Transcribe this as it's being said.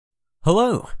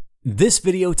Hello! This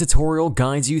video tutorial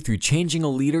guides you through changing a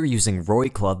leader using Roy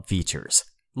Club features.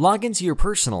 Log into your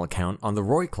personal account on the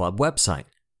Roy Club website.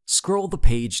 Scroll the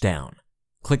page down.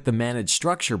 Click the Manage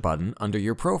Structure button under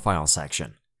your Profile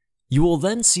section. You will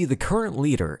then see the current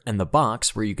leader and the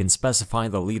box where you can specify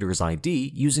the leader's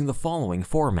ID using the following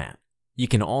format. You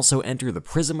can also enter the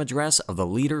Prism address of the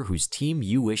leader whose team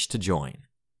you wish to join.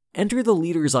 Enter the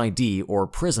leader's ID or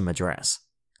Prism address.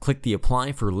 Click the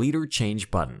Apply for Leader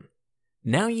Change button.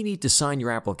 Now you need to sign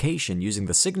your application using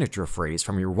the signature phrase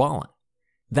from your wallet.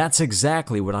 That's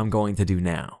exactly what I'm going to do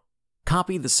now.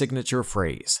 Copy the signature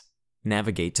phrase.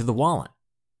 Navigate to the wallet.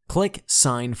 Click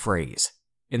Sign Phrase.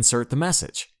 Insert the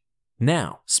message.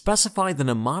 Now, specify the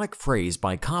mnemonic phrase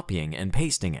by copying and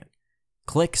pasting it.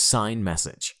 Click Sign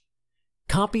Message.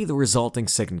 Copy the resulting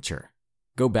signature.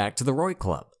 Go back to the Roy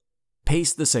Club.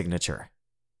 Paste the signature.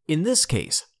 In this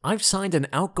case, I've signed an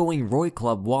outgoing Roy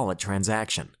Club wallet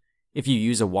transaction. If you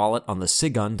use a wallet on the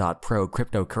Sigun.pro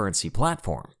cryptocurrency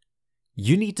platform,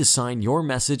 you need to sign your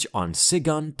message on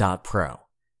Sigun.pro.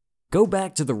 Go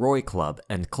back to the Roy Club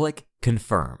and click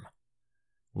Confirm.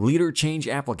 Leader change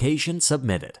application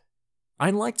submitted.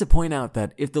 I'd like to point out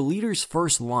that if the leader's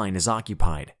first line is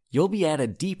occupied, you'll be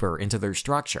added deeper into their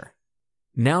structure.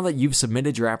 Now that you've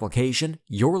submitted your application,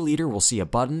 your leader will see a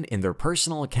button in their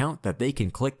personal account that they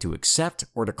can click to accept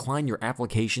or decline your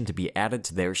application to be added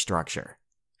to their structure.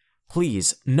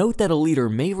 Please note that a leader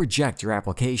may reject your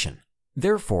application.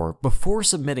 Therefore, before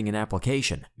submitting an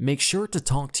application, make sure to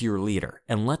talk to your leader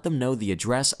and let them know the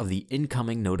address of the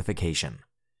incoming notification.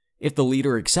 If the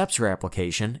leader accepts your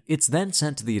application, it's then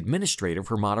sent to the administrator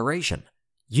for moderation.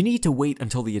 You need to wait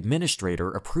until the administrator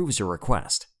approves your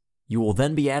request. You will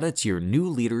then be added to your new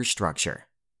leader structure.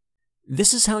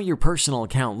 This is how your personal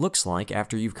account looks like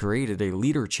after you've created a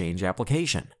leader change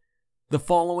application. The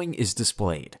following is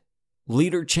displayed.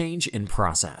 Leader change in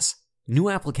process. New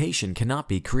application cannot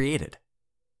be created.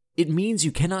 It means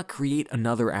you cannot create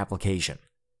another application.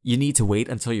 You need to wait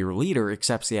until your leader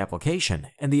accepts the application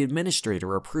and the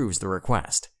administrator approves the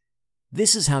request.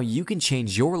 This is how you can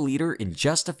change your leader in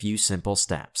just a few simple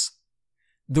steps.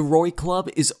 The Roy Club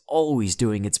is always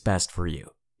doing its best for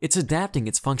you. It's adapting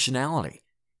its functionality.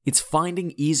 It's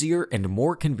finding easier and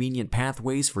more convenient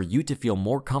pathways for you to feel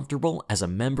more comfortable as a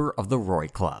member of the Roy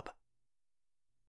Club.